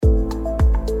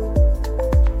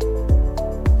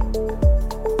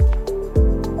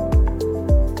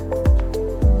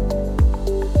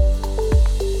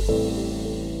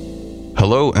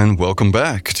Hello and welcome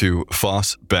back to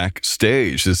FOSS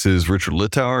Backstage. This is Richard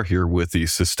Littauer here with the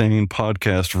Sustain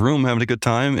Podcast Room, having a good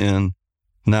time in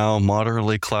now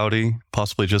moderately cloudy,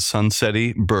 possibly just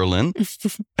sunsetty Berlin.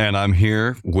 And I'm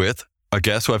here with a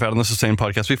guest who I've had on the Sustain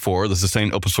Podcast before, the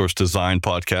Sustain Open Source Design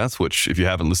Podcast, which if you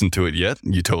haven't listened to it yet,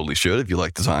 you totally should if you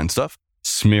like design stuff.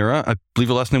 Smera, I believe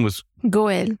your last name was?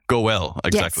 Goel. Goel,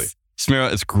 exactly. Yes.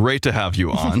 Smera, it's great to have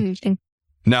you on.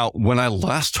 Now, when I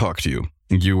last talked to you,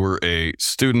 you were a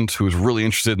student who was really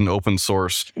interested in open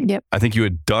source. Yep. I think you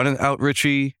had done an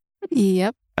outreachy.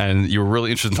 Yep. And you were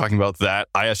really interested in talking about that.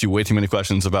 I asked you way too many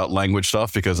questions about language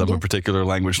stuff because I'm a particular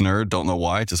language nerd. Don't know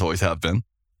why, just always have been.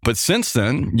 But since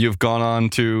then, you've gone on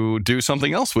to do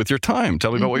something else with your time.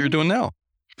 Tell me about what you're doing now.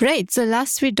 Right. So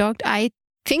last we talked, I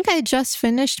think I just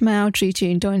finished my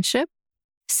outreachy internship.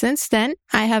 Since then,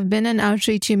 I have been an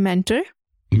outreachy mentor.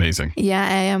 Amazing. Yeah,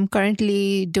 I am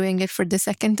currently doing it for the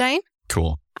second time.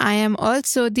 Cool. I am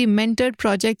also the mentor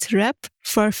projects rep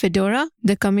for Fedora,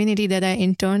 the community that I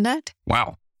interned at.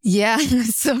 Wow. Yeah,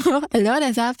 so a lot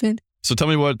has happened. So tell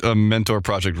me what a mentor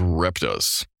project rep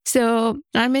does. So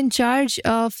I'm in charge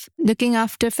of looking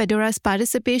after Fedora's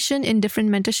participation in different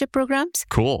mentorship programs.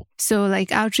 Cool. So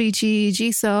like Outreachy,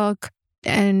 GSOC,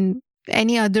 and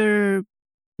any other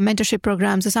mentorship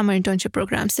programs or summer internship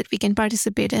programs that we can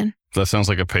participate in. That sounds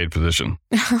like a paid position.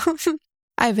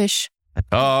 I wish.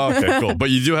 Oh, okay, cool. But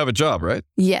you do have a job, right?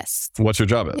 Yes. What's your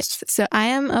job as? Yes. So I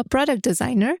am a product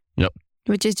designer. Yep.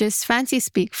 Which is just fancy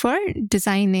speak for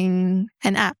designing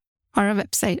an app or a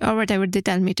website or whatever they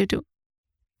tell me to do.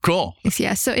 Cool.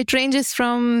 Yeah. So it ranges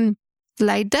from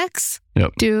slide decks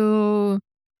to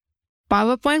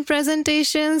PowerPoint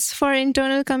presentations for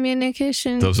internal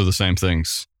communication. Those are the same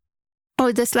things.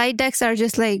 Oh, the slide decks are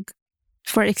just like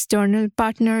for external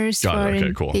partners,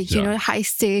 cool. You know, high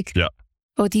stake. Yeah.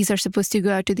 Oh, these are supposed to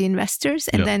go out to the investors.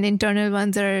 And then internal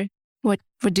ones are, what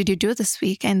did you do this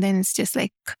week? And then it's just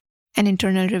like an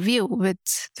internal review with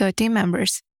the team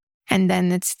members. And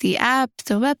then it's the app,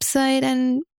 the website,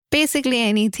 and basically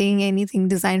anything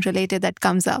design related that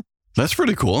comes up. That's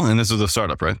pretty cool. And this is a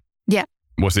startup, right? Yeah.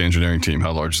 What's the engineering team?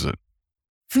 How large is it?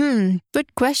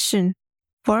 Good question.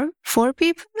 Four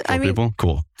people? People?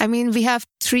 Cool. I mean, we have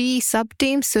 3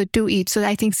 sub-teams, so 2 each. So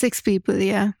I think 6 people,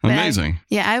 yeah. Amazing.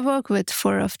 I work with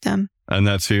 4 of them. And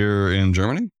that's here in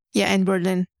Germany? Yeah, in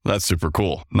Berlin. That's super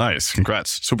cool. Nice.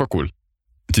 Congrats. Super cool.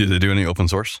 Do they do any open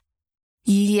source?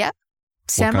 Yeah.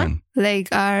 What like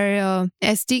our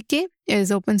SDK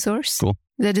is open source. Cool.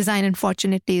 The design,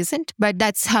 unfortunately, isn't. But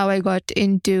that's how I got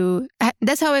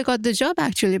the job,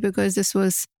 actually, because this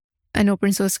was an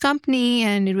open source company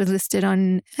and it was listed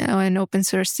on an open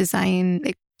source design,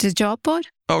 like the job board.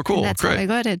 Oh, cool. And that's Great. how I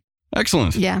got it.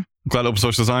 Excellent. Yeah. I'm glad open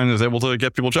source design is able to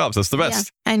get people jobs. That's the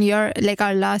best. Yeah. And you're like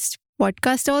our last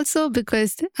podcast also,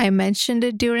 because I mentioned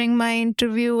it during my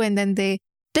interview and then they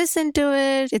listened to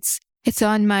it. It's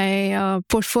on my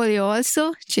portfolio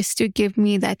also, just to give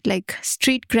me that like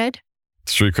street cred.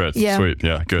 Street cred. Yeah. Sweet.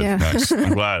 Yeah. Good. Yeah. Nice.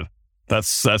 I'm glad.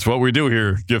 That's what we do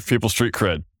here. Give people street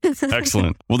cred.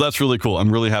 Excellent. Well, that's really cool.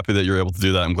 I'm really happy that you're able to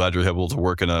do that. I'm glad you're able to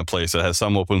work in a place that has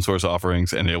some open source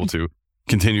offerings and able to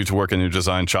continue to work in your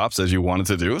design chops as you wanted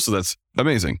to do. So that's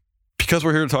amazing. Because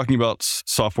we're here talking about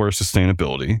software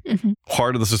sustainability,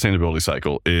 part of the sustainability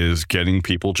cycle is getting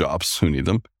people jobs who need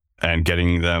them and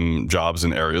getting them jobs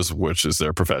in areas which is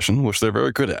their profession, which they're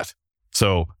very good at.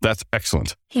 So that's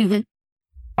excellent.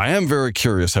 I am very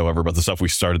curious, however, about the stuff we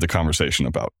started the conversation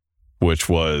about, which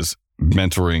was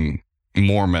mentoring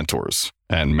more mentors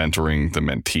and mentoring the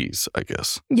mentees, I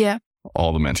guess. Yeah.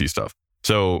 All the mentee stuff.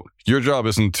 So your job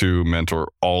isn't to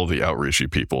mentor all the outreachy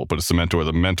people, but it's to mentor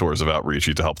the mentors of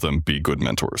outreachy to help them be good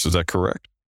mentors. Is that correct?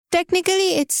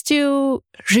 Technically, it's to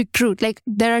recruit. Like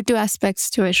there are 2 aspects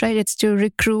to it, right? It's to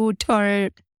recruit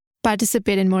or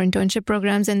participate in more internship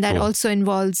programs. And that also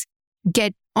involves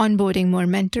onboarding more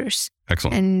mentors.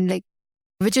 Excellent. And like,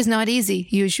 which is not easy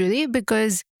usually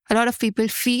because a lot of people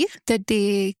feel that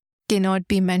they cannot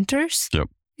be mentors. Yep.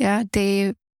 Yeah.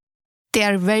 They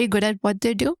are very good at what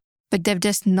they do, but they've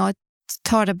just not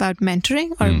thought about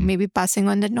mentoring or maybe passing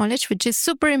on that knowledge, which is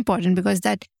super important because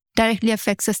that directly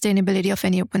affects sustainability of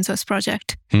any open source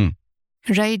project.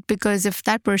 Right? Because if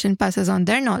that person passes on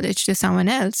their knowledge to someone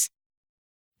else,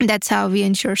 that's how we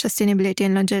ensure sustainability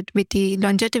and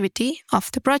longevity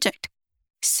of the project.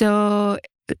 So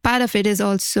part of it is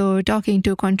also talking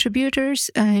to contributors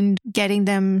and getting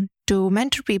them to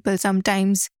mentor people,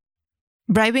 sometimes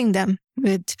bribing them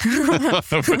with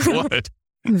with what?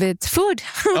 With food.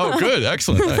 Oh, good.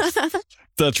 Excellent. Nice.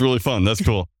 That's really fun. That's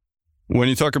cool. When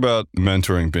you talk about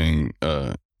mentoring being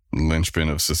a linchpin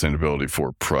of sustainability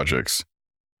for projects,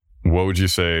 What would you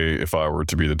say if I were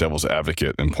to be the devil's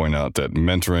advocate and point out that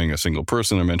mentoring a single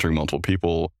person or mentoring multiple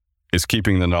people is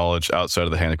keeping the knowledge outside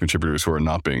of the hand of contributors who are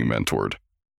not being mentored?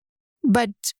 But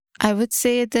I would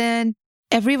say that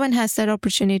everyone has that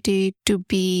opportunity to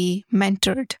be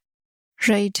mentored,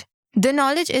 right? The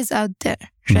knowledge is out there,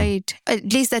 right?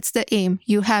 At least that's the aim.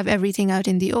 You have everything out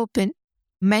in the open.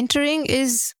 Mentoring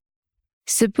is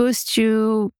supposed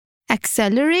to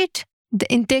accelerate the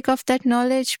intake of that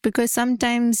knowledge, because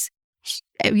sometimes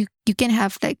you can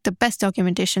have like the best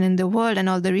documentation in the world and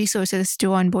all the resources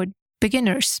to onboard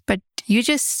beginners, but you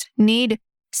just need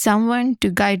someone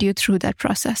to guide you through that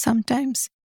process sometimes,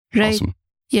 right? Awesome.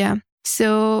 Yeah.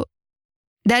 So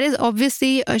that is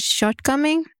obviously a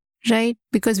shortcoming, right?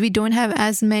 Because we don't have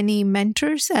as many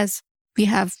mentors as we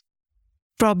have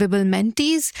probable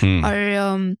mentees,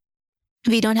 or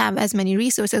we don't have as many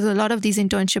resources. A lot of these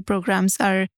internship programs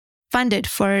are funded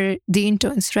for the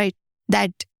interns, right?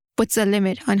 That puts a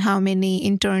limit on how many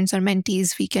interns or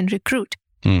mentees we can recruit.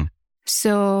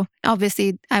 So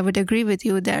obviously, I would agree with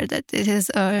you there that it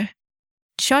is a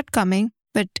shortcoming.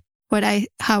 But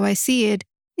how I see it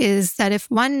is that if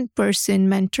one person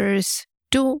mentors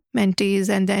two mentees,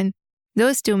 and then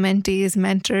those two mentees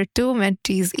mentor two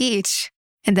mentees each,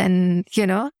 and then,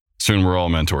 soon we're all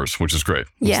mentors, which is great.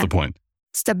 That's the point.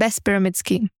 It's the best pyramid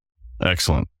scheme.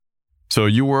 Excellent. So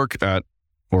you work at,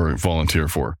 or volunteer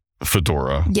for,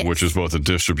 Fedora, yes, which is both a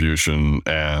distribution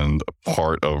and a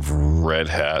part of Red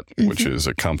Hat, which is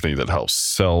a company that helps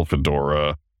sell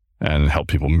Fedora and help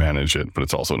people manage it. But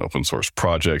it's also an open source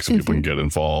project, so people can get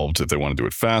involved. If they want to do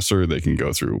it faster, they can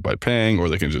go through by paying, or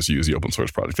they can just use the open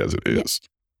source project as it is.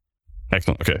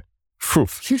 Excellent. Okay. Whew.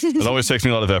 It always takes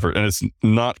me a lot of effort. And it's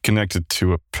not connected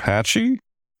to Apache?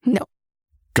 No.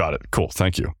 Got it. Cool.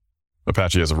 Thank you.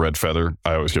 Apache has a red feather.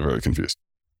 I always get very confused.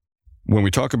 When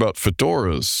we talk about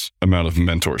Fedora's amount of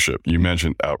mentorship, you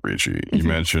mentioned Outreachy, you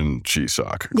mentioned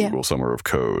GSOC, Google Summer of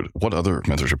Code. What other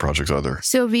mentorship projects are there?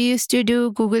 So we used to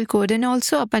do Google Code and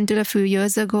also up until a few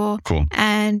years ago. Cool.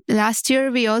 And last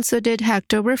year we also did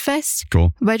Hacktoberfest.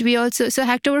 Cool. But we also, so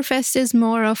Hacktoberfest is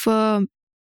more of a,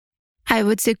 I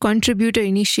would say, contributor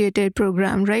initiated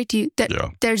program, right?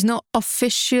 There's no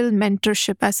official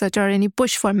mentorship as such or any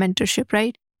push for mentorship,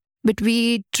 right? But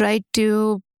we tried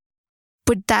to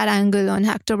put that angle on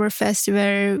Hacktoberfest,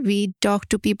 where we talk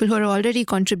to people who are already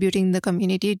contributing in the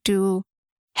community to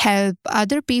help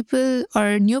other people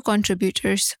or new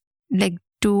contributors like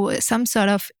do some sort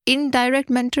of indirect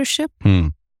mentorship,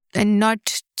 and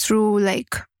not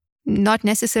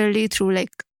necessarily through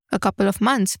like a couple of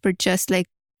months, but just like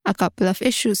a couple of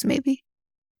issues maybe.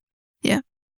 Yeah.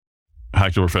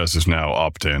 Hacktoberfest is now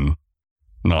opt-in,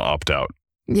 not opt-out,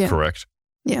 correct?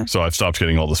 Yeah. So I've stopped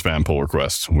getting all the spam pull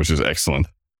requests, which is excellent.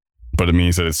 But it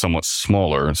means that it's somewhat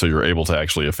smaller, so you're able to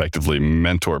actually effectively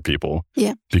mentor people.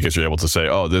 Yeah. Because you're able to say,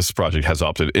 oh, this project has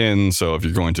opted in, so if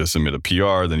you're going to submit a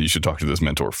PR, then you should talk to this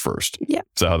mentor first. Yeah.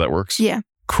 Is that how that works? Yeah.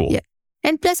 Cool. Yeah.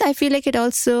 And plus, I feel like it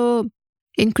also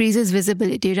increases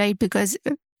visibility, right? Because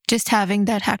just having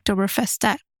that Hacktoberfest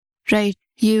tag, right?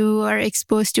 You are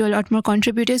exposed to a lot more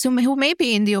contributors who may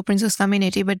be in the open source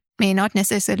community, but may not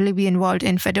necessarily be involved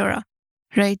in Fedora.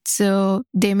 Right. So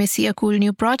they may see a cool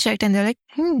new project and they're like,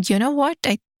 you know what?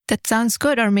 That sounds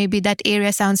good. Or maybe that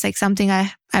area sounds like something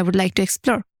I would like to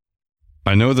explore.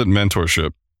 I know that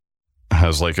mentorship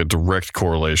has like a direct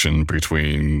correlation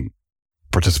between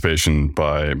participation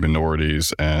by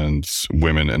minorities and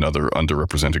women and other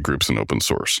underrepresented groups in open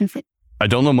source. I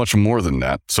don't know much more than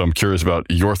that. So I'm curious about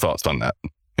your thoughts on that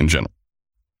in general.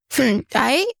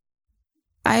 I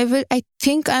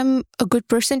think I'm a good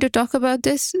person to talk about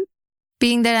this,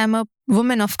 being that I'm a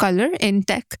woman of color in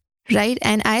tech, right?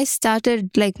 And I started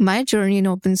like my journey in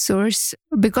open source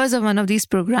because of one of these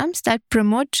programs that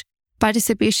promote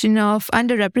participation of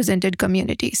underrepresented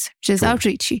communities, which is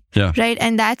Outreachy, right?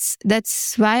 And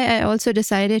that's why I also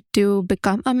decided to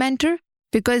become a mentor,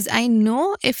 because I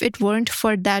know if it weren't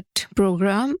for that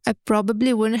program, I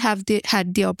probably wouldn't have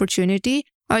had the opportunity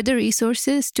or the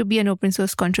resources to be an open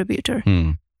source contributor,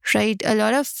 right? A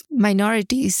lot of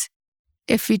minorities,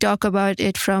 if we talk about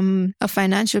it from a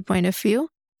financial point of view,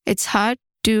 it's hard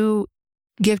to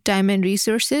give time and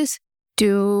resources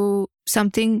to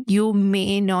something you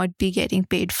may not be getting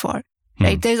paid for,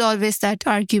 right? There's always that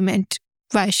argument,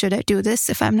 why should I do this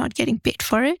if I'm not getting paid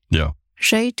for it? Yeah.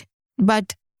 Right?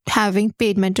 But having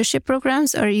paid mentorship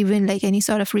programs or even like any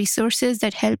sort of resources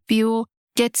that help you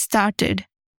get started,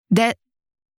 that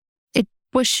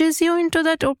pushes you into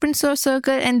that open source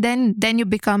circle, and then you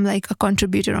become like a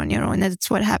contributor on your own. That's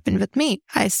what happened with me.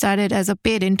 I started as a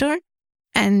paid intern,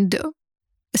 and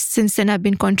since then I've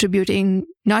been contributing,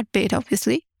 not paid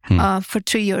obviously, for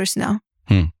 3 years now.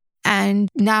 Hmm. And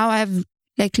now I've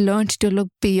learned to look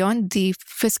beyond the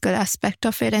fiscal aspect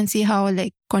of it and see how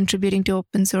contributing to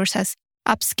open source has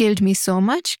upskilled me so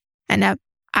much. And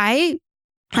I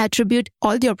attribute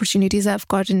all the opportunities I've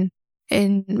gotten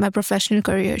in my professional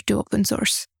career to open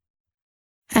source.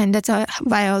 And that's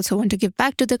why I also want to give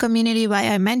back to the community, why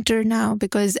I mentor now,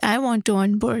 because I want to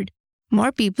onboard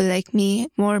more people like me,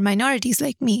 more minorities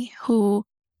like me who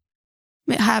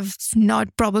have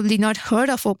probably not heard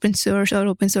of open source or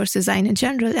open source design in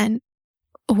general, and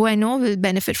who I know will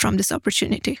benefit from this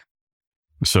opportunity.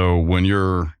 So when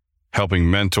you're helping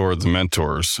mentor the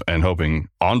mentors and helping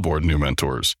onboard new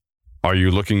mentors, are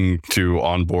you looking to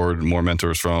onboard more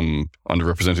mentors from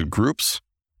underrepresented groups,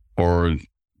 or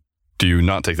do you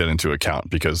not take that into account?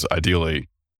 Because ideally,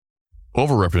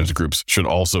 overrepresented groups should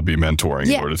also be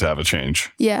mentoring in order to have a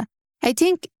change. Yeah. I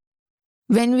think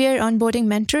when we are onboarding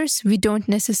mentors, we don't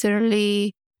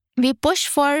necessarily, we push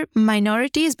for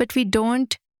minorities, but we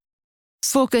don't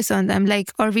focus on them,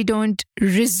 or we don't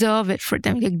reserve it for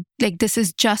them. Like this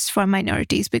is just for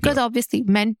minorities, because obviously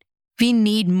we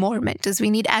need more mentors. We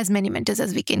need as many mentors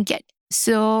as we can get.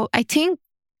 So I think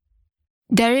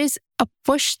there is a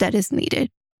push that is needed.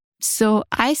 So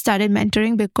I started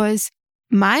mentoring because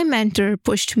my mentor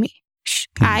pushed me.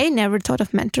 I never thought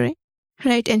of mentoring,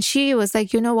 right? And she was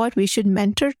like, you know what? We should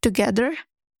mentor together.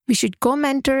 We should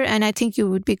co-mentor, and I think you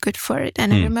would be good for it.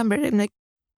 And I remember, I'm like,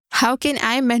 how can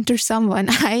I mentor someone?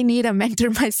 I need a mentor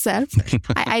myself.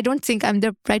 I don't think I'm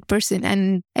the right person.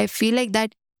 And I feel like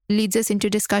that leads us into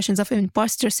discussions of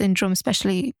imposter syndrome,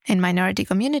 especially in minority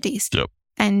communities. Yep.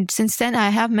 And since then, I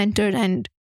have mentored, and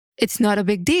it's not a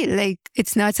big deal.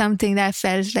 It's not something that I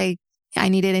felt like I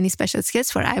needed any special skills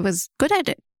for. I was good at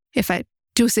it, if I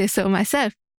do say so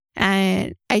myself.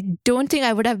 And I don't think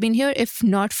I would have been here if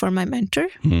not for my mentor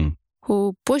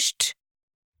who pushed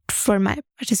for my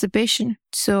participation.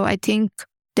 So I think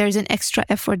there's an extra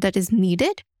effort that is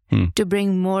needed to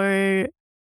bring more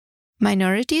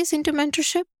minorities into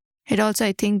mentorship. It also,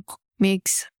 I think,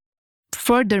 makes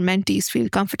further mentees feel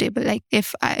comfortable. Like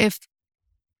if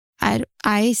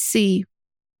I see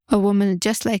a woman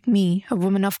just like me, a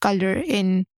woman of color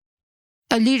in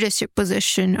a leadership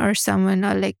position or someone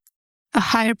or a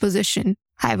higher position,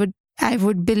 I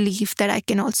would believe that I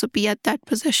can also be at that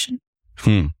position.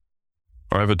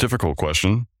 I have a difficult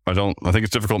question. I think it's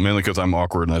difficult mainly because I'm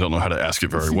awkward and I don't know how to ask it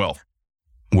very well,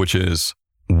 which is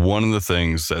one of the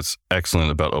things that's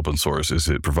excellent about open source is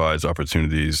it provides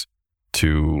opportunities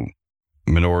to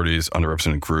minorities,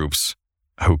 underrepresented groups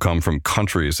who come from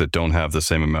countries that don't have the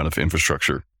same amount of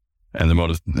infrastructure and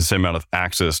the same amount of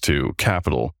access to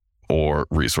capital or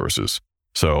resources.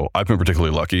 So I've been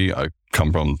particularly lucky. I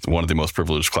come from one of the most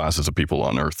privileged classes of people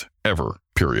on earth ever,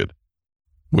 period,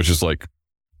 which is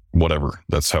whatever.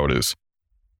 That's how it is.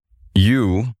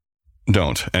 You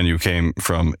don't, and you came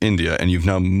from India and you've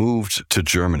now moved to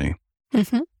Germany.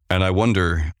 Mm-hmm. And I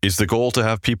wonder, is the goal to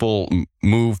have people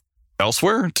move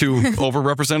elsewhere to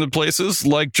overrepresented places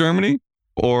like Germany?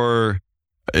 Or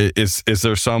is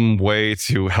there some way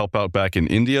to help out back in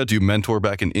India? Do you mentor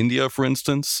back in India, for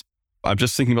instance? I'm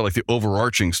just thinking about the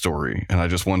overarching story. And I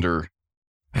just wonder,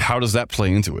 how does that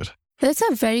play into it? That's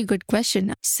a very good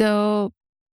question. So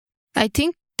I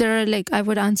think there are I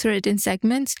would answer it in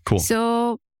segments. Cool.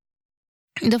 So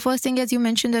the first thing, as you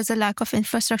mentioned, there's a lack of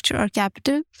infrastructure or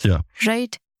capital. Yeah.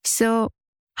 Right? So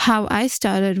how I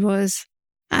started was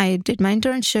I did my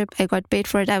internship. I got paid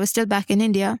for it. I was still back in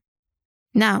India.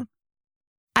 Now,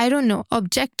 I don't know.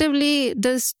 Objectively,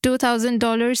 does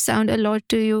 $2,000 sound a lot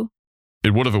to you?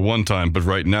 It would have at one time, but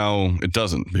right now it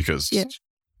doesn't because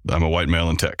I'm a white male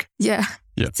in tech. Yeah.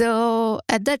 So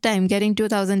at that time, getting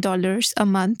 $2,000 a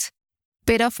month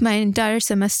paid off my entire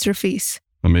semester fees.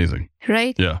 Amazing.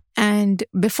 Right? Yeah. And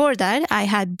before that, I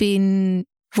had been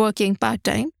working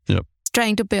part-time,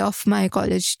 trying to pay off my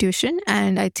college tuition.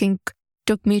 And I think it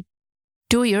took me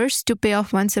 2 years to pay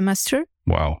off one semester.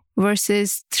 Wow.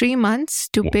 Versus 3 months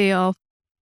to pay off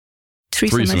three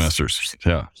semesters.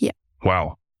 Yeah. Yeah.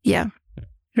 Wow. Yeah.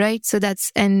 Right. So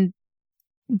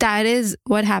that is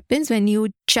what happens when you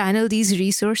channel these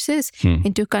resources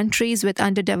into countries with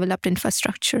underdeveloped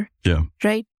infrastructure. Yeah.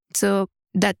 Right. So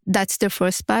that's the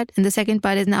first part. And the second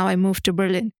part is now I moved to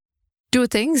Berlin. 2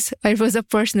 things. It was a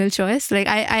personal choice.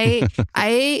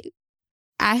 I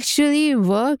actually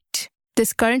worked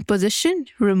this current position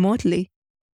remotely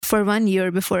for 1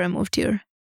 year before I moved here.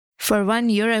 For 1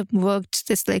 year, I worked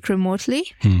this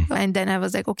remotely. And then I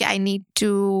was like, okay, I need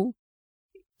to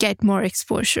get more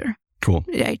exposure. Cool.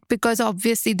 Right. Because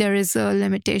obviously there is a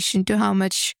limitation to how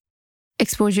much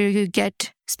exposure you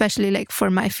get, especially like for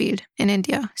my field in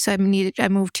India. So I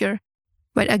moved here.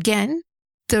 But again,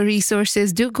 the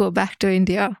resources do go back to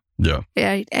India. Yeah.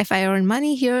 Right? If I earn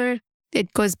money here,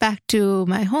 it goes back to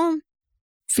my home.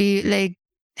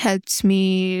 Helps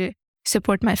me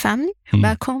support my family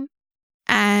back home.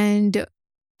 And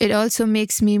it also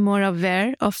makes me more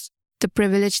aware of the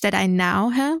privilege that I now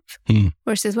have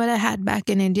versus what I had back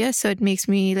in India. So it makes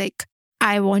me like,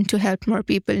 I want to help more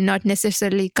people, not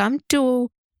necessarily come to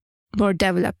more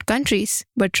developed countries,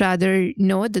 but rather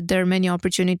know that there are many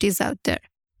opportunities out there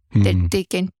that they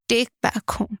can take back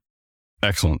home.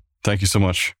 Excellent. Thank you so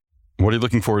much. What are you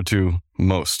looking forward to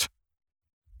most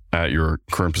at your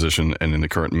current position and in the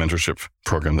current mentorship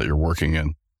program that you're working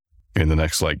in the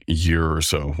next like year or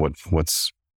so?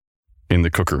 What's in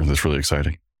the cooker that's really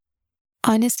exciting?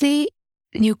 Honestly,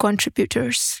 new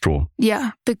contributors. Cool.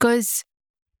 Yeah, because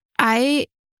I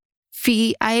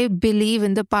believe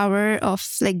in the power of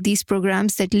like these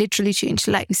programs that literally change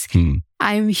lives.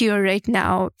 I'm here right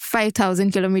now,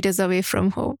 5,000 kilometers away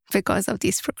from home because of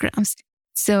these programs.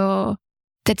 So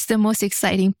that's the most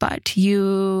exciting part.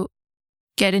 You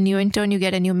get a new intern, you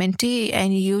get a new mentee,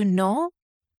 and you know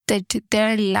that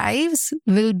their lives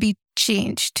will be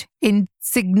changed in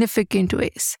significant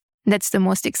ways. That's the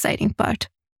most exciting part.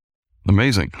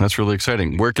 Amazing. That's really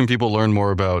exciting. Where can people learn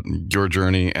more about your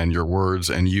journey and your words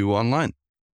and you online?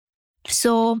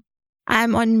 So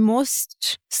I'm on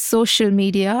most social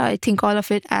media. I think all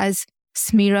of it as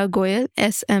Smera Goel,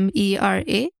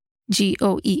 SMERA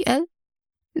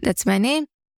That's my name.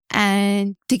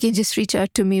 And they can just reach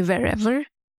out to me wherever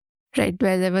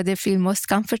they feel most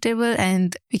comfortable.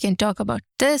 And we can talk about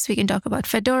this. We can talk about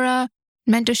Fedora,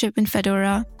 mentorship in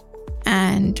Fedora,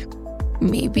 and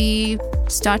maybe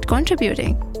start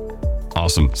contributing.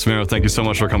 Awesome. Smera, thank you so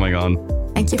much for coming on.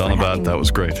 Thank you for having me. That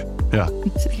was great. Yeah.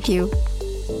 Thank you.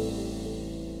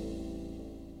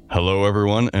 Hello,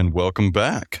 everyone, and welcome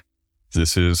back.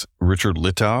 This is Richard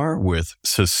Littauer with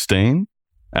Sustain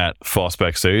at FOSS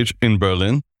Backstage in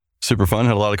Berlin. Super fun.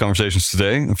 Had a lot of conversations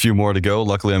today. A few more to go.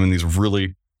 Luckily, I'm in these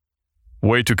really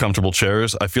way too comfortable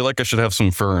chairs. I feel like I should have some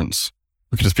ferns.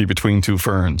 We could just be between two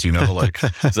ferns, like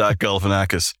Zach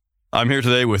Galifianakis. I'm here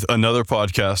today with another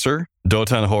podcaster,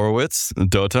 Dotan Horovits.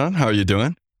 Dotan, how are you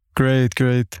doing? Great.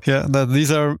 Yeah,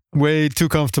 these are way too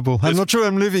comfortable. I'm not sure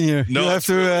I'm living here. No, you have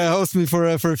to host me for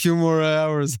a few more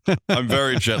hours. I'm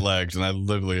very jet lagged, and I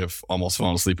literally have almost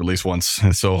fallen asleep at least once.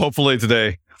 So hopefully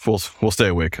today we'll stay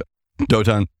awake.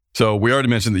 Dotan, so we already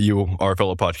mentioned that you are a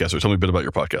fellow podcaster. Tell me a bit about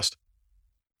your podcast.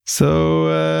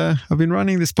 So I've been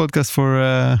running this podcast for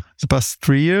the past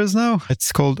 3 years now.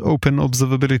 It's called Open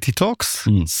Observability Talks.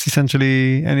 It's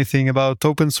essentially anything about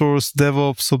open source,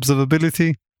 DevOps,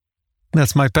 observability.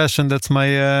 That's my passion. That's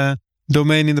my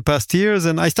domain in the past years.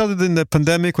 And I started in the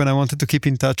pandemic when I wanted to keep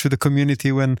in touch with the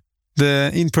community when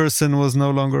the in-person was no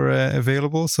longer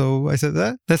available. So I said,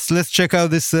 let's check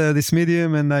out this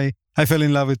medium. And I fell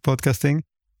in love with podcasting.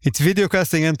 It's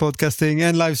videocasting and podcasting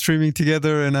and live streaming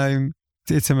together. And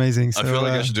it's amazing. So, I feel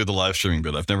like I should do the live streaming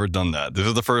bit. I've never done that. This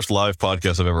is the first live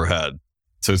podcast I've ever had.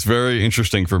 So it's very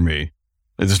interesting for me.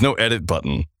 There's no edit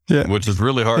button, which is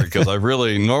really hard because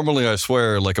normally I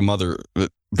swear like a mother,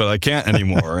 but I can't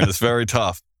anymore. And it's very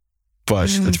tough, but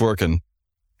it's working.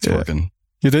 It's working.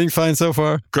 You're doing fine so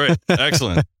far. Great.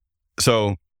 Excellent.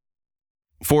 So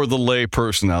for the lay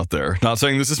person out there, not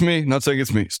saying this is me, not saying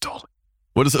it's me, Stolen.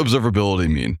 What does observability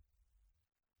mean?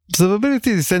 Observability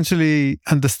is essentially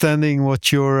understanding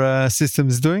what your system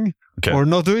is doing or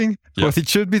not doing, what it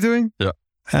should be doing. Yeah.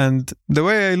 And the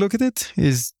way I look at it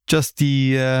is just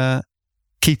the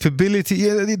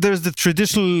capability. There's the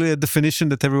traditional definition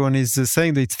that everyone is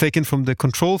saying that it's taken from the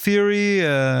control theory,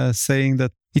 saying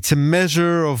that it's a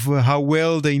measure of how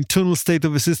well the internal state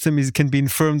of a system can be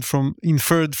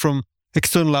inferred from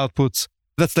external outputs.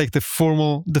 That's like the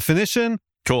formal definition.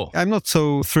 Cool. I'm not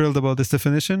so thrilled about this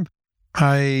definition.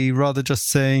 I rather just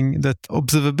saying that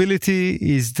observability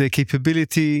is the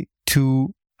capability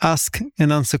to ask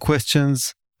and answer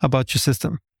questions about your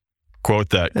system. Quote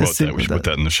that. We should put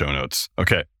that in the show notes.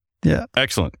 Okay. Yeah.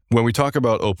 Excellent. When we talk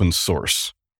about open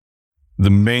source, the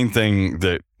main thing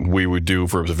that we would do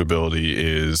for observability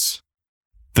is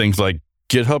things like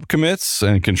GitHub commits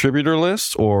and contributor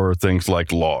lists, or things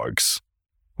like logs.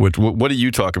 What do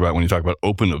you talk about when you talk about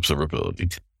open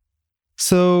observability?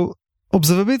 So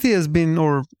observability has been,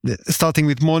 or starting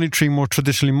with monitoring, more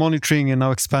traditionally monitoring, and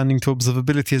now expanding to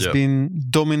observability has been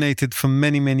dominated for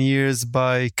many, many years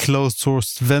by closed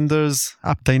source vendors,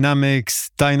 AppDynamics,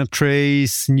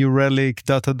 Dynatrace, New Relic,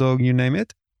 Datadog, you name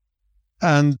it.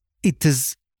 And it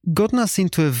has gotten us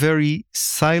into a very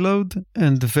siloed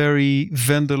and very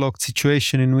vendor-locked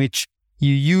situation in which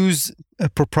you use a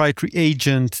proprietary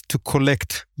agent to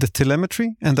collect the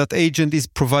telemetry, and that agent is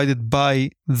provided by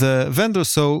the vendor.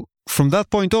 So from that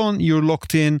point on, you're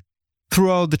locked in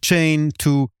throughout the chain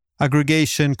to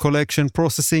aggregation, collection,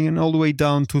 processing, and all the way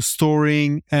down to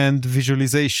storing and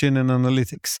visualization and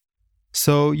analytics.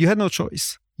 So you had no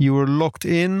choice. You were locked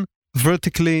in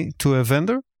vertically to a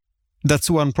vendor.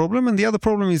 That's one problem. And the other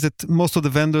problem is that most of the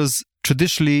vendors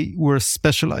traditionally were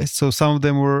specialized. So some of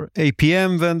them were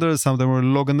APM vendors, some of them were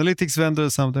log analytics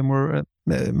vendors, some of them were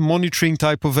monitoring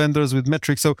type of vendors with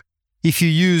metrics. So if you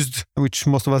used, which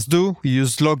most of us do, you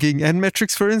used logging and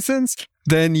metrics, for instance,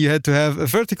 then you had to have a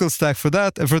vertical stack for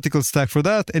that, a vertical stack for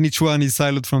that, and each one is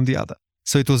siloed from the other.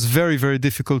 So it was very, very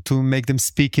difficult to make them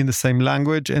speak in the same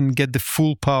language and get the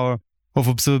full power of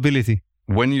observability.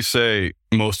 When you say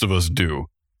most of us do,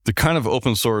 the kind of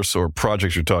open source or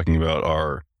projects you're talking about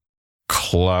are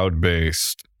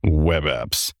cloud-based web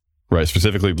apps, right?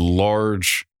 Specifically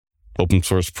large open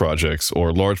source projects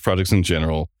or large projects in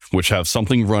general, which have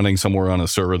something running somewhere on a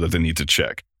server that they need to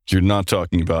check. You're not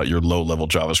talking about your low-level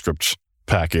JavaScript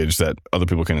package that other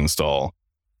people can install.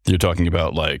 You're talking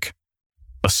about like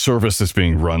a service that's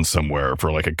being run somewhere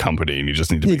for like a company, and you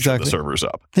just need to make sure the server's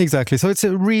up. Exactly. So it's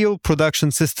a real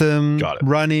production system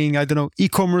running, I don't know,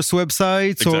 e-commerce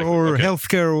websites or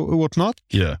healthcare or whatnot.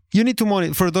 Yeah. You need to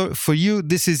monitor, for you,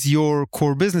 this is your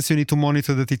core business. You need to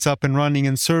monitor that it's up and running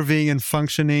and serving and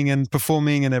functioning and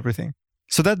performing and everything.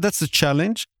 So that's the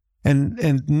challenge.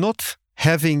 And not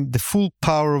having the full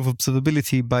power of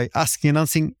observability by asking and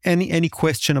answering any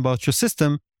question about your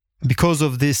system because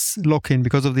of this lock-in,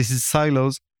 because of these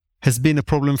silos, has been a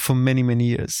problem for many, many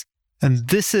years. And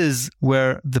this is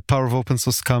where the power of open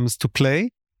source comes to play.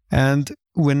 And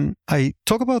when I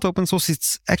talk about open source,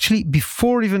 it's actually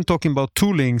before even talking about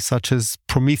tooling such as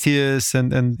Prometheus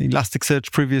and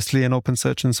Elasticsearch previously and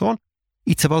OpenSearch and so on.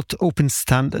 It's about open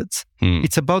standards.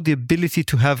 It's about the ability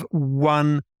to have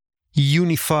one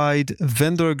unified,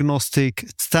 vendor-agnostic,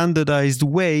 standardized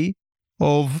way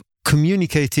of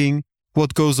communicating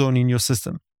what goes on in your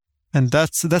system. And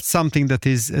that's something that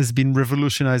has been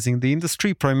revolutionizing the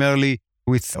industry, primarily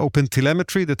with open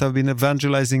telemetry that I've been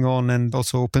evangelizing on, and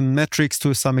also open metrics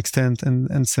to some extent,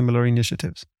 and similar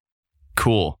initiatives.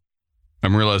 Cool.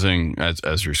 I'm realizing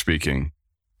as you're speaking,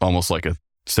 almost like a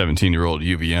 17-year-old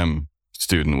UVM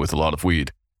student with a lot of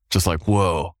weed, just like,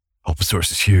 whoa, open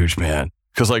source is huge, man.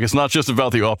 Because like it's not just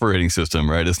about the operating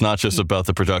system, right? It's not just about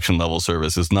the production level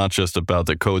service. It's not just about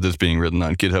the code that's being written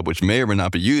on GitHub, which may or may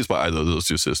not be used by either of those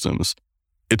two systems.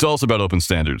 It's also about open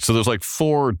standards. So there's like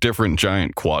 4 different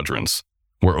giant quadrants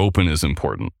where open is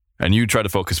important. And you try to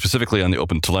focus specifically on the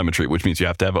open telemetry, which means you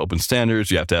have to have open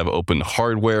standards, you have to have open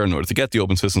hardware in order to get the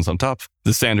open systems on top,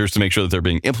 the standards to make sure that they're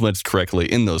being implemented correctly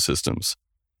in those systems.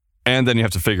 And then you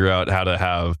have to figure out how to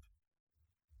have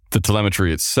the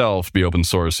telemetry itself be open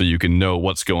source so you can know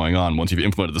what's going on once you've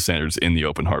implemented the standards in the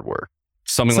open hardware.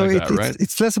 Something like that, right?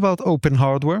 It's less about open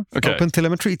hardware, open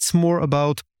telemetry. It's more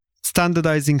about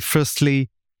standardizing, firstly,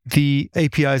 the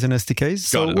APIs and SDKs.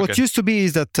 So what used to be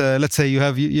is that, let's say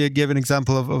you gave an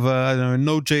example of I don't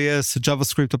know, Node.js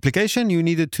JavaScript application. You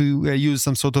needed to use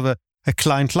some sort of a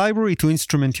client library to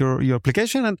instrument your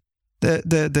application. And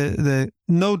the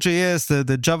Node.js,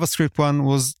 the JavaScript one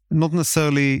was not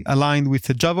necessarily aligned with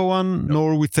the Java one,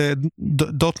 nor with the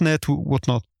 .NET,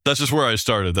 whatnot. That's just where I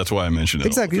started. That's why I mentioned it.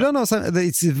 Exactly.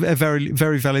 It's a very,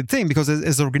 very valid thing, because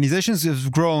as organizations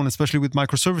have grown, especially with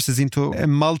microservices, into a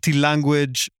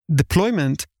multi-language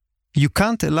deployment, you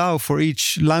can't allow for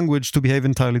each language to behave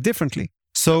entirely differently.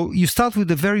 So you start with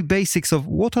the very basics of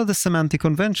what are the semantic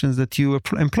conventions that you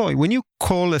employ. When you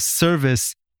call a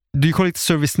service, do you call it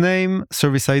service name,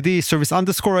 service ID, service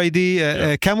underscore ID,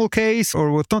 a camel case,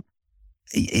 or whatnot?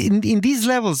 In these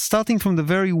levels, starting from the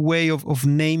very way of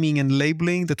naming and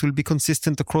labeling that will be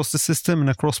consistent across the system and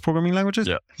across programming languages,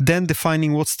 then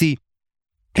defining what's the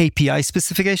API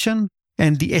specification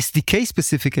and the SDK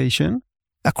specification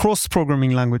across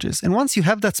programming languages. And once you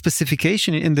have that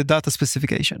specification in the data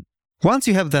specification, once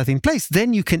you have that in place,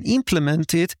 then you can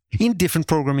implement it in different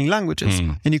programming languages.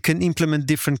 And you can implement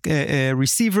different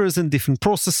receivers and different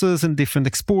processors and different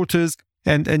exporters.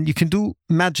 And you can do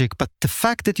magic. But the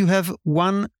fact that you have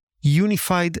one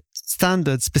unified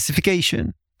standard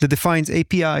specification that defines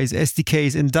APIs,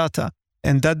 SDKs, and data,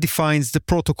 and that defines the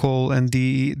protocol and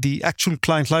the actual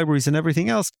client libraries and everything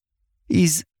else,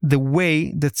 is the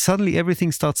way that suddenly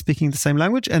everything starts speaking the same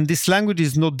language. And this language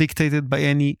is not dictated by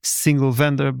any single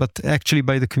vendor, but actually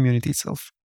by the community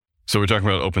itself. So we're talking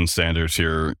about open standards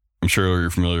here. I'm sure you're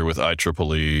familiar with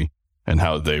IEEE and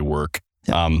how they work.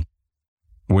 Yeah.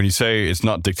 When you say it's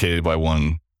not dictated by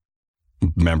one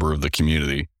member of the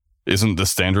community, isn't the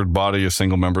standard body a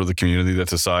single member of the community that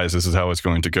decides this is how it's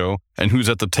going to go? And who's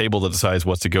at the table that decides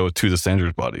what to go to the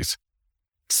standard bodies?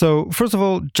 So first of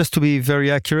all, just to be very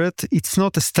accurate, it's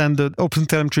not a standard.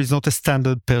 OpenTelemetry is not a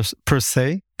standard per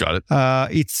se. Got it.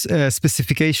 It's a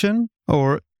specification,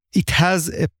 or it has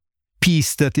a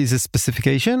piece that is a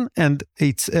specification, and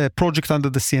it's a project under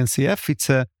the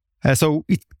CNCF. So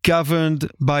it's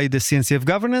governed by the CNCF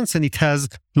governance, and it has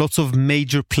lots of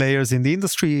major players in the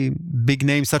industry, big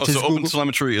names such as Google.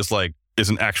 OpenTelemetry is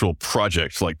an actual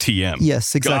project like TM.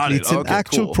 Yes, exactly. It's an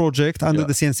actual project under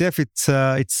the CNCF.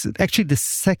 It's actually the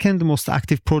second most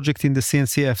active project in the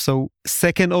CNCF. So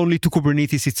second only to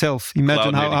Kubernetes itself.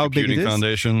 Imagine how big it is.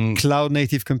 Foundation. Cloud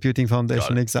Native Computing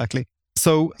Foundation, exactly.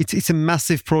 So it's a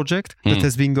massive project that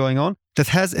has been going on, that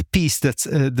has a piece that's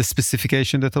the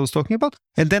specification that I was talking about,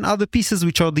 and then other pieces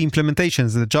which are the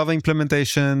implementations, the Java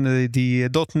implementation, the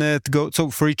 .NET, Go.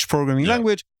 So for each programming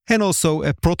language, and also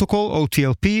a protocol,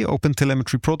 OTLP,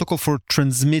 OpenTelemetry protocol, for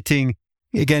transmitting,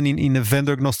 again, in a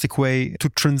vendor-agnostic way, to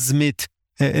transmit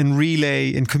and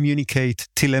relay and communicate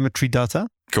telemetry data.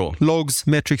 Cool. Logs,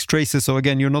 metrics, traces. So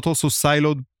again, you're not also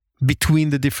siloed between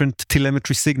the different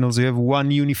telemetry signals. You have one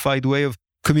unified way of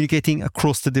communicating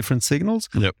across the different signals,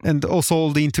 and also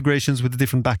all the integrations with the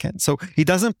different backends. So it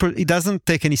doesn't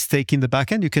take any stake in the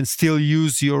backend. You can still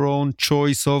use your own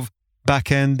choice of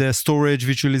backend, storage,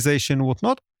 visualization,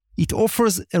 whatnot. It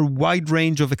offers a wide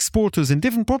range of exporters and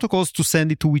different protocols to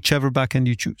send it to whichever backend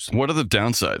you choose. What are the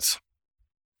downsides?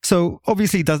 So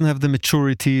obviously it doesn't have the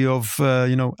maturity of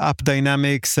app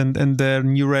dynamics and the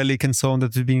New Relic and so on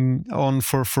that has been on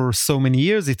for so many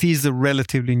years. It is a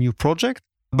relatively new project.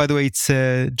 By the way, it's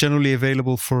generally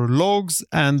available for logs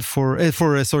and for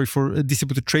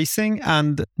distributed tracing,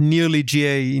 and nearly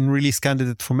GA in release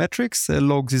candidate for metrics.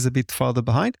 Logs is a bit farther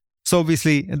behind. So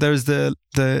obviously there's the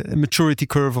maturity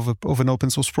curve of an open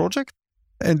source project,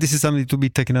 and this is something to be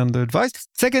taken under advice.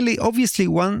 Secondly, obviously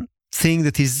one thing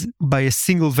that is by a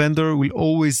single vendor will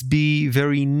always be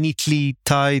very neatly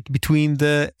tied between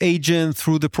the agent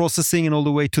through the processing and all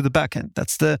the way to the backend.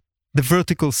 That's the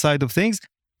vertical side of things.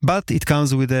 But it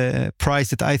comes with a price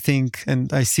that I think,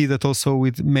 and I see that also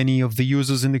with many of the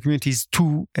users in the community, is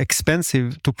too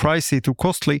expensive, too pricey, too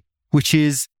costly, which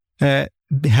is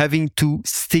having to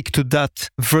stick to that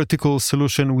vertical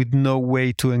solution with no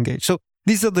way to engage. So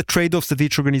these are the trade-offs that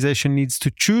each organization needs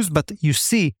to choose. But you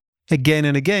see again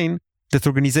and again that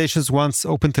organizations, once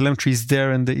OpenTelemetry is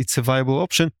there and it's a viable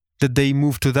option, that they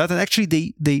move to that. And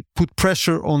actually they put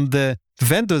pressure on the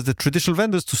vendors, the traditional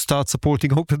vendors, to start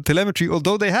supporting OpenTelemetry.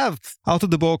 Although they have out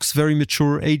of the box very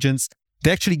mature agents,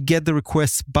 they actually get the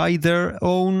requests by their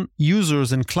own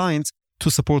users and clients to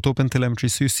support OpenTelemetry.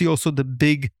 So you see also the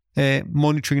big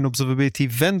monitoring and observability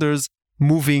vendors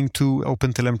moving to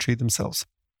OpenTelemetry themselves.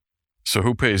 So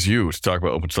who pays you to talk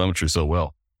about OpenTelemetry so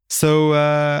well? So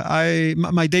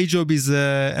my day job is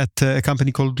at a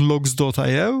company called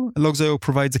Logs.io. Logs.io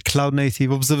provides a cloud-native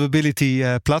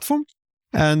observability platform.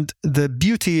 And the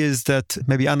beauty is that,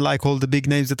 maybe unlike all the big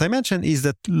names that I mentioned, is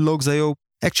that Logs.io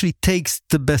actually takes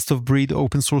the best of breed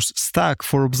open source stack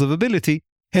for observability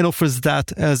and offers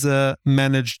that as a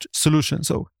managed solution.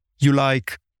 So you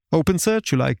like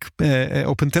OpenSearch, you like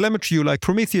OpenTelemetry, you like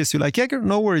Prometheus, you like Jaeger,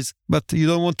 no worries. But you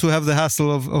don't want to have the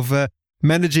hassle of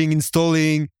managing,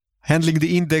 installing, handling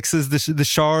the indexes, the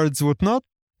shards, whatnot.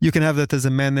 You can have that as a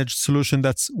managed solution.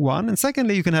 That's one. And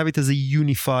secondly, you can have it as a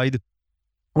unified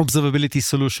observability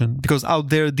solution, because out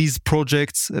there, these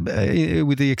projects,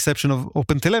 with the exception of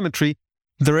OpenTelemetry,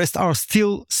 the rest are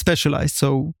still specialized.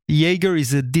 So Jaeger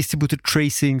is a distributed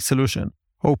tracing solution.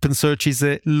 OpenSearch is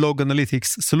a log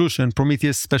analytics solution.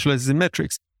 Prometheus specializes in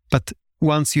metrics. But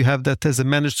once you have that as a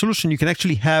managed solution, you can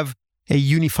actually have a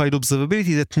unified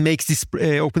observability that makes these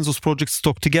open source projects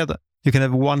talk together. You can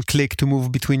have one click to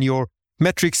move between your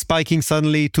metrics spiking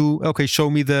suddenly to, okay, show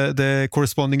me the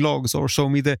corresponding logs, or show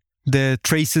me the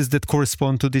traces that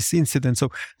correspond to this incident. So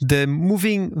the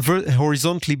moving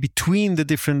horizontally between the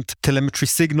different telemetry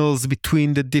signals,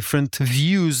 between the different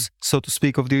views, so to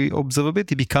speak, of the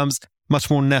observability becomes much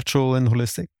more natural and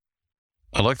holistic.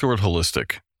 I like the word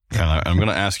holistic. And I'm going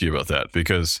to ask you about that,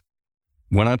 because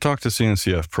when I talk to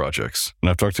CNCF projects, and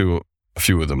I've talked to a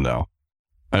few of them now,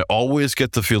 I always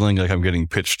get the feeling like I'm getting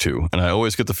pitched to. And I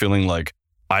always get the feeling like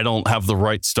I don't have the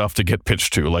right stuff to get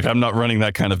pitched to. Like I'm not running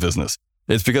that kind of business.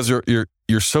 It's because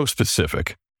you're so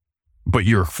specific, but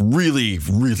you're really,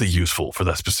 really useful for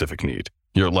that specific need.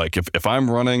 You're like, if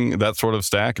I'm running that sort of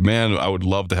stack, man, I would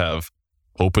love to have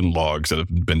open logs that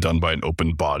have been done by an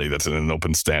open body that's in an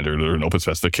open standard or an open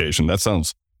specification. That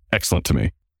sounds excellent to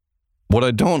me. What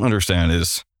I don't understand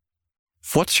is,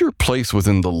 what's your place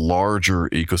within the larger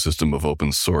ecosystem of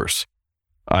open source?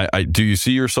 Do you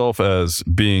see yourself as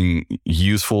being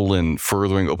useful in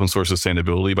furthering open source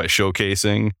sustainability by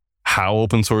showcasing how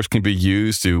open source can be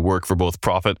used to work for both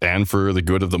profit and for the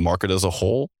good of the market as a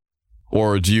whole?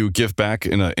 Or do you give back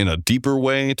in a deeper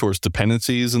way towards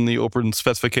dependencies in the open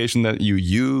specification that you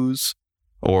use?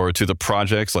 Or to the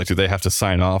projects, like do they have to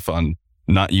sign off on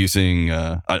not using,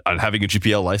 on having a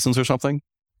GPL license or something?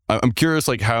 I'm curious,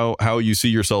 like how you see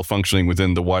yourself functioning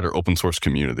within the wider open source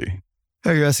community.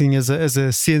 Are you asking as a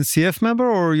CNCF member,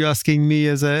 or are you asking me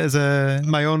as from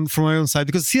my own side?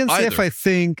 Because CNCF, Either. I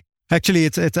think actually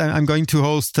I'm going to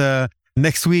host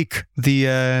next week the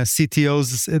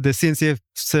CNCF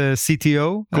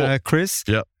CTO, Cool. Chris.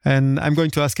 Yeah. And I'm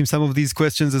going to ask him some of these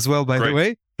questions as well, by the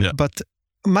way. Yeah. But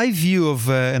my view of,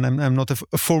 and I'm not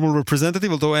a formal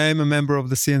representative, although I am a member of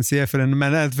the CNCF and I'm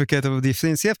an advocate of the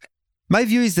CNCF. My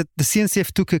view is that the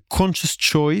CNCF took a conscious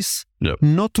choice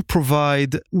not to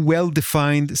provide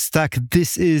well-defined stack.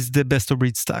 This is the best of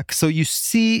breed stack. So you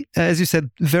see, as you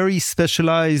said, very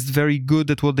specialized, very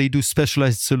good at what they do,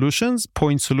 specialized solutions,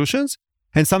 point solutions.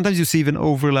 And sometimes you see even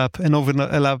overlap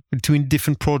between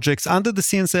different projects under the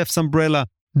CNCF's umbrella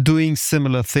doing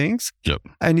similar things. Yep.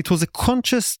 And it was a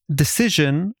conscious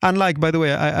decision. Unlike, by the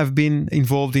way, I've been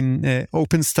involved in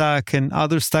OpenStack and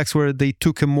other stacks where they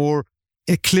took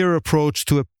a clear approach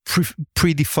to a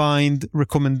predefined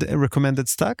recommended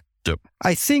stack. Yep.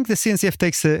 I think the CNCF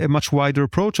takes a much wider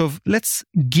approach of let's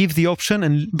give the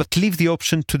option but leave the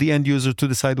option to the end user to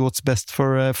decide what's best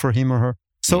for him or her.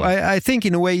 So I think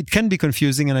in a way it can be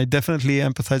confusing, and I definitely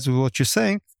empathize with what you're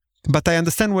saying, but I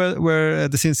understand where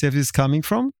the CNCF is coming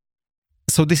from.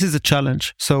 So this is a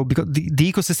challenge. So because the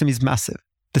ecosystem is massive,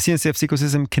 the CNCF's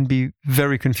ecosystem can be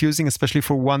very confusing, especially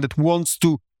for one that wants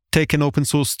to take an open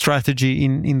source strategy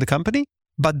in the company,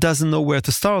 but doesn't know where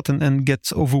to start and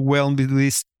gets overwhelmed with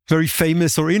this very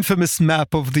famous or infamous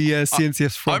map of the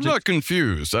CNCF project. I'm not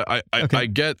confused.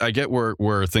 I get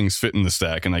where things fit in the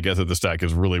stack, and I get that the stack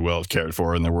is really well cared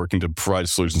for, and they're working to provide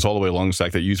solutions all the way along the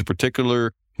stack that use a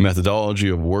particular methodology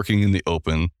of working in the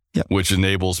open, which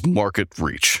enables market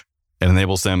reach. It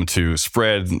enables them to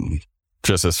spread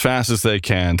just as fast as they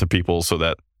can to people so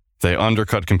that they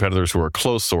undercut competitors who are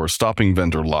close source, stopping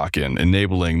vendor lock-in,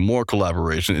 enabling more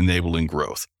collaboration, enabling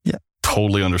growth. Yeah.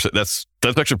 Totally understand. That's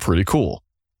actually pretty cool.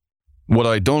 What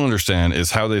I don't understand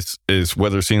is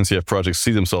whether CNCF projects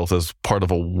see themselves as part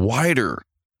of a wider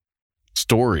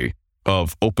story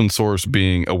of open source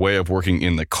being a way of working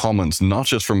in the commons, not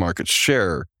just for market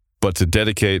share, but to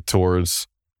dedicate towards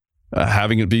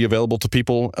having it be available to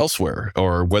people elsewhere,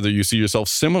 or whether you see yourself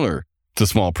similar to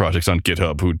small projects on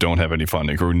GitHub who don't have any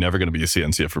funding, who are never going to be a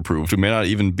CNCF approved, who may not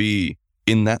even be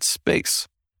in that space.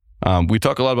 We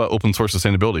talk a lot about open source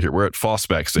sustainability here. We're at FOSS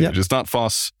Backstage. Yeah. It's not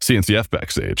FOSS CNCF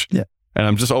Backstage. Yeah. And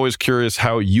I'm just always curious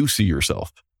how you see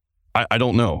yourself. I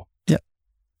don't know. Yeah.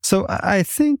 So I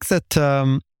think that,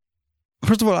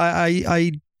 first of all,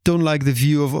 I don't like the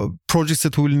view of projects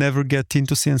that will never get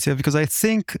into CNCF, because I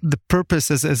think the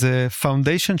purpose as a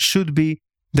foundation should be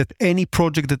that any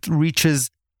project that reaches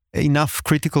enough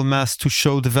critical mass to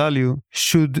show the value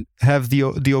should have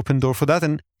the open door for that.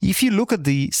 And if you look at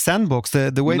the sandbox,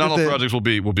 the way not that all projects will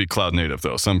be cloud native,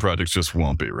 though. Some projects just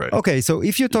won't be, right? Okay, so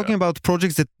if you're talking about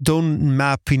projects that don't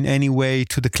map in any way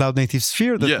to the cloud native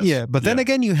sphere, but then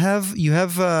again, you have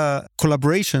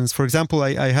collaborations. For example,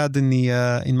 I had in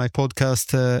my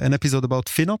podcast an episode about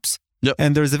FinOps. Yep.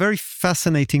 And there's a very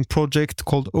fascinating project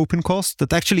called OpenCost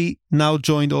that actually now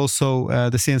joined also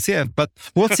the CNCF. But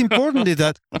what's important is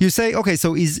that you say, okay,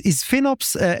 so is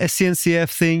FinOps a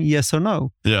CNCF thing, yes or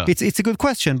no? Yeah. It's a good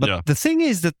question. But the thing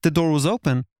is that the door was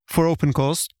open for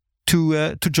OpenCost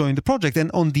to join the project. And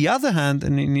on the other hand,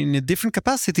 and in a different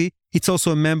capacity, it's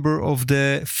also a member of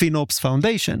the FinOps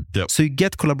Foundation. Yep. So you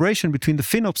get collaboration between the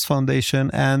FinOps Foundation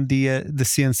and the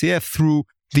CNCF through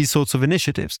these sorts of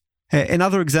initiatives.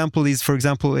 Another example is, for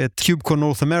example, at KubeCon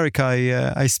North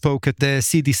America, I spoke at the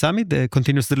CD Summit, the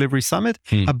Continuous Delivery Summit,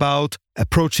 about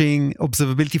approaching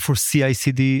observability for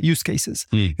CI/CD use cases.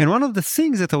 And one of the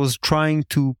things that I was trying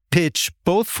to pitch,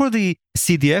 both for the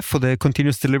CDF, for the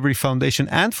Continuous Delivery Foundation,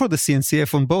 and for the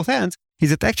CNCF on both ends, is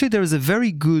that actually there is a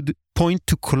very good point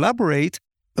to collaborate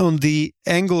on the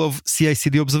angle of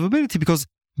CI/CD observability, because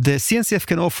the CNCF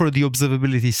can offer the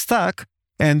observability stack,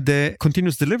 and the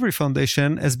Continuous Delivery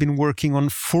Foundation has been working on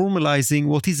formalizing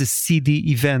what is a CD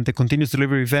event, a continuous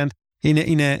delivery event,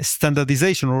 in a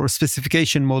standardization or a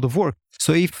specification mode of work.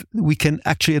 So if we can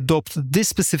actually adopt this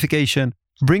specification,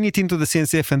 bring it into the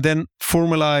CNCF, and then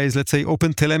formalize, let's say,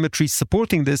 open telemetry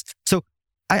supporting this. So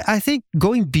I think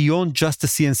going beyond just the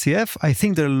CNCF, I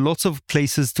think there are lots of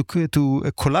places to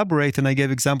collaborate. And I gave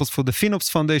examples for the FinOps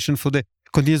Foundation, for the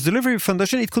Continuous Delivery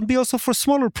Foundation. It could be also for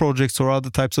smaller projects or other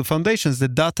types of foundations. The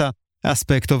data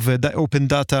aspect of the open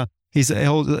data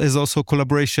is also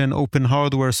collaboration, open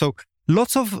hardware. So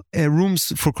lots of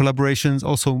rooms for collaborations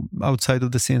also outside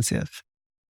of the CNCF.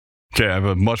 Okay, I have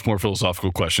a much more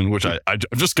philosophical question, which I'm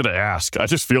just going to ask. I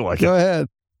just feel like Go ahead.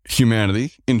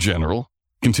 Humanity in general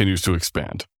continues to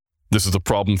expand. This is a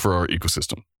problem for our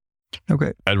ecosystem.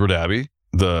 Okay. Edward Abbey,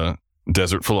 the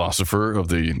desert philosopher of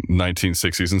the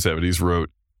 1960s and 70s, wrote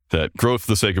that growth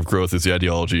for the sake of growth is the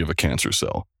ideology of a cancer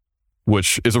cell,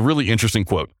 which is a really interesting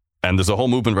quote. And there's a whole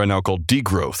movement right now called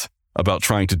degrowth, about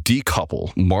trying to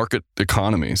decouple market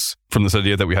economies from this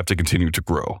idea that we have to continue to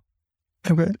grow.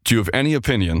 Okay. Do you have any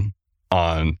opinion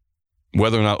on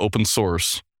whether or not open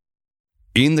source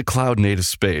in the cloud native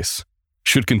space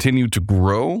should continue to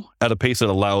grow at a pace that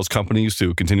allows companies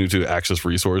to continue to access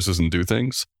resources and do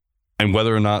things, and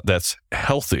whether or not that's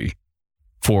healthy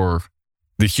for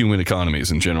the human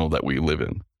economies in general that we live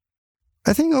in?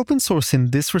 I think open source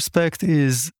in this respect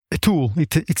is a tool.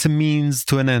 It's a means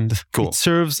to an end. Cool. It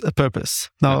serves a purpose.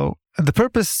 Now, the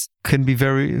purpose can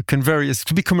vary. It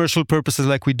could be commercial purposes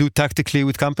like we do tactically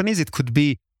with companies. It could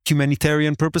be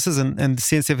humanitarian purposes, and the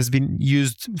CNCF has been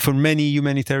used for many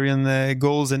humanitarian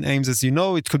goals and aims, as you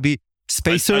know. It could be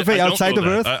space survey outside of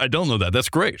Earth. I don't know that. That's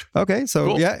great. Okay, so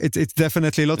cool. Yeah, it's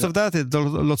definitely lots of that.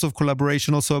 Lots of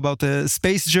collaboration also about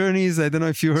space journeys. I don't know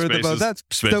if you heard about that.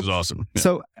 Space is awesome. Yeah.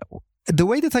 So the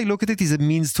way that I look at it is a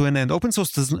means to an end. Open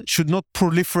source should not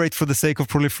proliferate for the sake of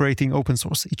proliferating open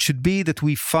source. It should be that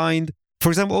we find, for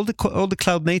example, all the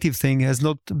cloud native thing has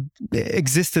not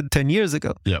existed 10 years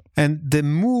ago. Yep. And the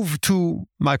move to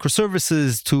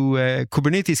microservices, to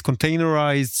Kubernetes,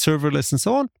 containerized, serverless, and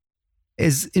so on,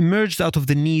 is emerged out of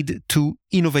the need to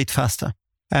innovate faster.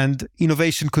 And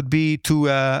innovation could be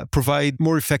to provide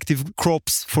more effective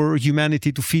crops for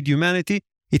humanity, to feed humanity.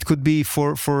 It could be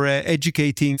for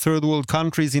educating third world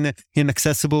countries in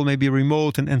accessible, maybe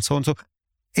remote, and so on. So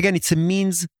again, it's a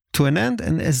means to an end.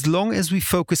 And as long as we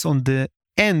focus on the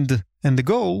end and the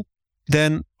goal,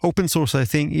 then open source, I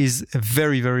think, is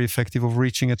very, very effective of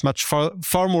reaching it, much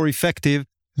far more effective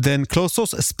than closed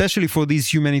source, especially for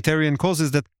these humanitarian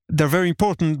causes that they're very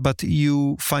important, but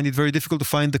you find it very difficult to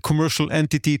find the commercial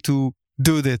entity to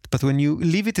do that. But when you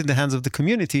leave it in the hands of the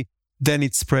community, then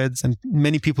it spreads and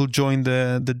many people join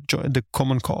the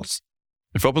common cause.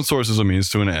 If open source is a means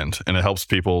to an end and it helps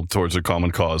people towards a common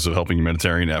cause of helping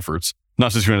humanitarian efforts,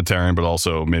 not just humanitarian, but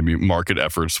also maybe market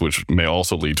efforts, which may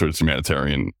also lead towards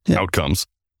humanitarian outcomes,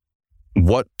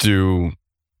 what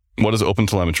is open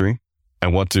telemetry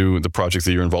and what do the projects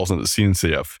that you're involved in at the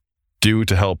CNCF do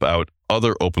to help out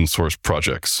other open source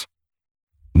projects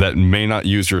that may not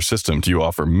use your system? Do you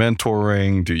offer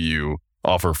mentoring? Do you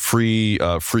offer free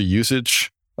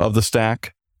usage of the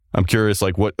stack? I'm curious,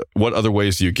 like what other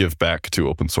ways do you give back to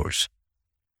open source?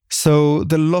 So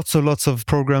there are lots of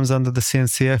programs under the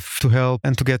CNCF to help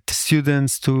and to get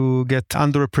students, to get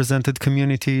underrepresented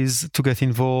communities to get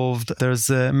involved. There's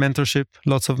mentorship,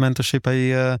 lots of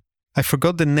mentorship. I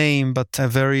forgot the name, but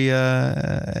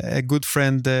a good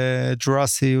friend,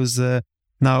 Jurasi, who's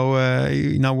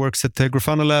now works at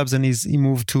Grafana Labs, and he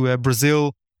moved to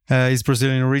Brazil. He's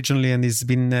Brazilian originally, and he's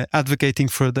been advocating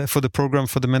for the program,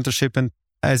 for the mentorship, and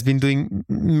has been doing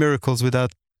miracles with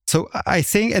that. So I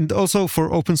think, and also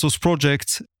for open source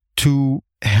projects to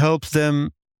help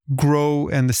them grow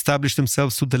and establish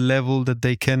themselves to the level that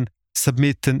they can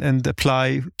submit and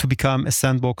apply to become a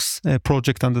sandbox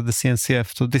project under the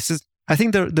CNCF. So I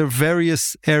think there are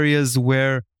various areas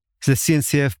where the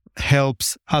CNCF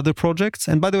helps other projects.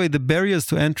 And by the way, the barriers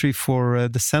to entry for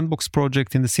the sandbox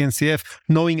project in the CNCF,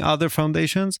 knowing other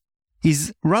foundations,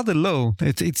 is rather low.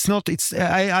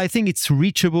 I think it's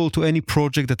reachable to any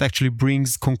project that actually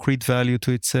brings concrete value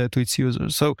to its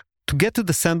users. So to get to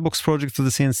the sandbox project to the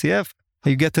CNCF,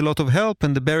 you get a lot of help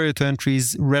and the barrier to entry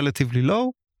is relatively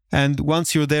low. And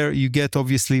once you're there, you get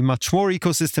obviously much more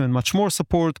ecosystem and much more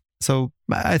support. So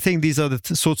I think these are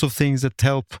the sorts of things that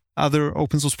help other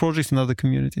open source projects and other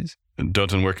communities. And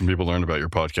Dotan, where can people learn about your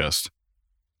podcast?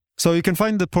 So you can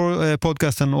find the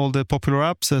podcast on all the popular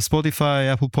apps,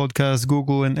 Spotify, Apple Podcasts,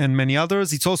 Google, and many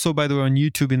others. It's also, by the way, on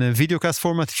YouTube in a videocast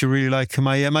format if you really like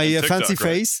my TikTok, fancy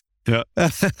face. Yeah.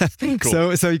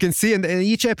 Cool. So you can see, and in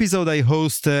each episode I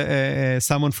host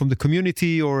someone from the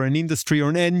community or an industry or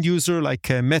an end user like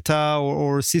Meta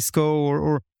or Cisco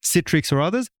or Citrix or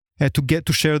others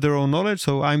to share their own knowledge.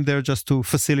 So I'm there just to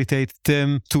facilitate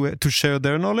them to share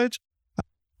their knowledge.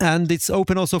 And it's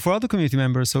open also for other community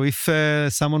members. So if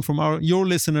someone from your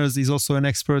listeners is also an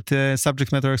expert,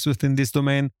 subject matter expert in this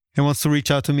domain and wants to reach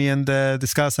out to me and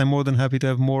discuss, I'm more than happy to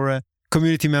have more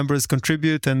community members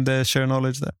contribute and share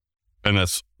knowledge there. And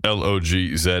that's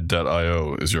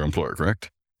logz.io is your employer,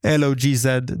 correct?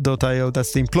 logz.io,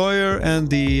 that's the employer. And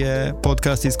the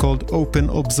podcast is called Open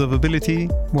Observability,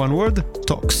 one word,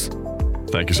 Talks.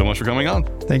 Thank you so much for coming on.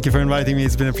 Thank you for inviting me.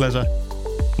 It's been a pleasure.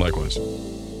 Likewise.